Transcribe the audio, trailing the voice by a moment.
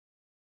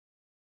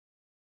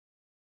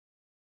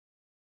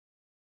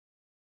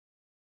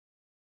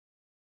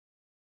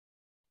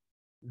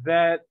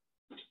that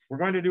we're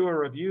going to do a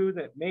review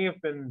that may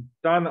have been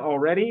done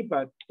already,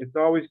 but it's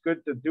always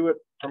good to do it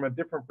from a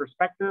different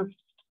perspective.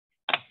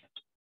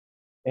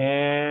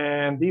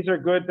 And these are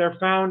good. They're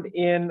found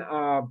in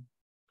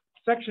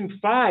section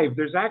 5.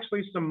 There's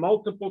actually some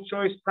multiple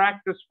choice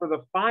practice for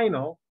the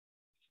final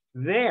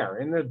there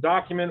in the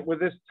document with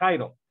this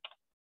title.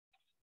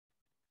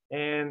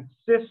 And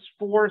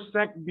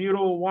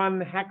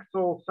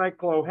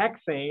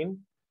cis-4-sec-butyl-1-hexyl-cyclohexane.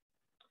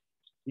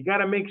 You got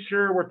to make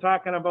sure we're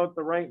talking about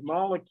the right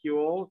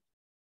molecules.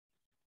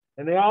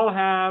 And they all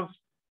have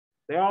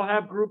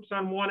groups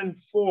on 1 and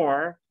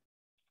 4.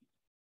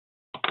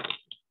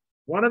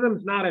 One of them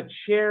is not a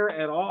chair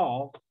at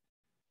all.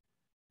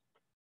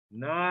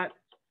 Not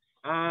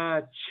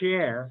a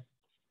chair.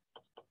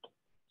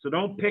 So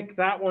don't pick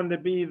that one to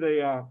be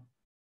the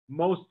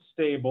most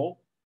stable.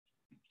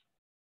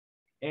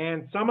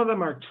 And some of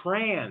them are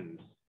trans.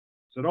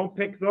 So don't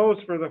pick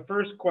those for the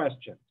first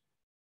question.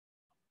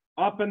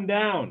 Up and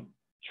down,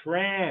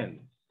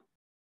 trans.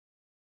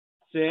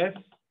 Cis,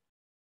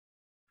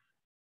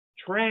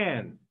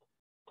 trans.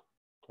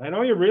 I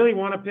know you really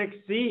want to pick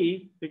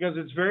C because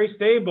it's very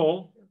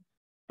stable,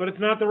 but it's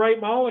not the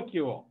right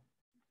molecule.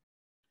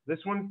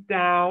 This one's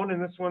down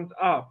and this one's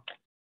up.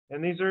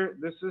 And this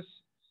is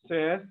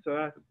cis,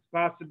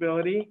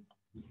 possibility.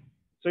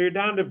 So you're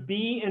down to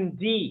B and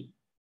D.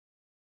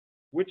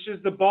 Which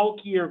is the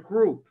bulkier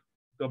group?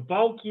 The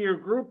bulkier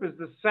group is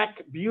the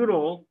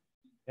sec-butyl,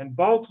 and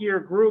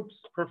bulkier groups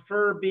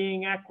prefer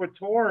being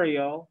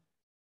equatorial,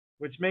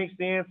 which makes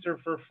the answer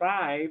for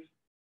 5,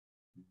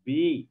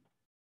 B.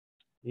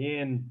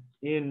 In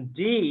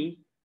D,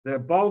 the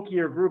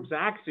bulkier group's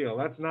axial.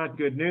 That's not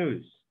good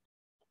news.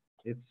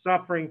 It's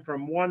suffering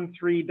from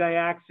 1,3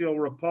 diaxial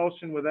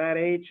repulsion with that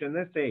H and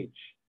this H.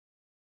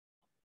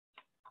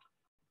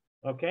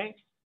 Okay.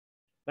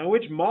 Now,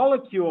 which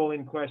molecule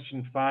in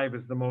question 5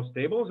 is the most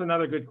stable is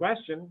another good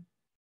question.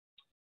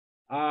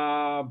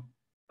 I'm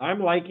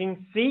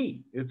liking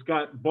C. It's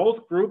got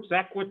both groups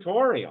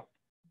equatorial.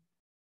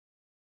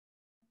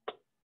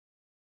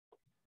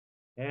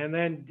 And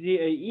then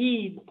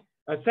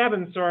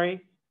 7,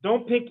 sorry.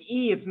 Don't pick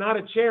E. It's not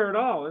a chair at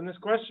all. In this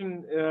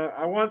question,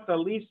 I want the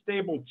least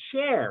stable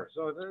chair.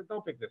 So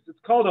don't pick this. It's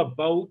called a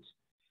boat.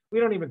 We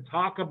don't even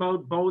talk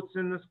about boats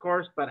in this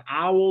course, but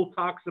OWL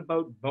talks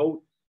about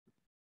boats.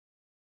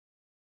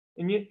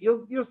 And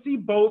you'll see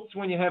boats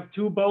when you have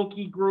 2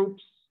 bulky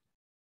groups.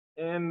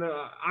 And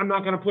I'm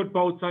not going to put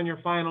boats on your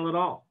final at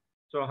all.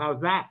 So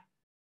how's that?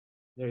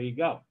 There you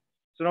go.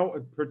 So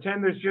don't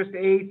pretend there's just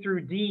A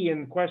through D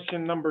in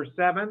question number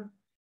 7.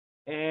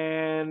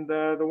 And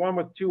the one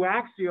with 2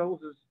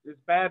 axials is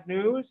bad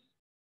news.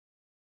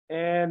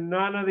 And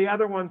none of the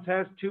other ones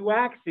has 2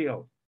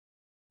 axials.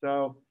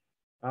 So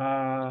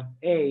A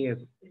is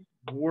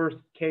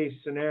worst case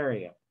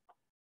scenario.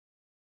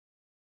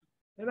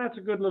 And that's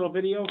a good little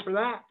video for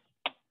that.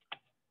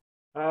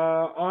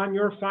 On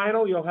your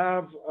final, you'll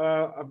have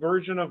a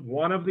version of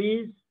one of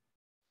these,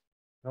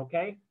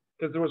 okay?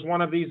 Because there was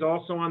one of these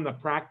also on the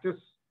practice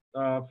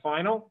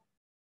final.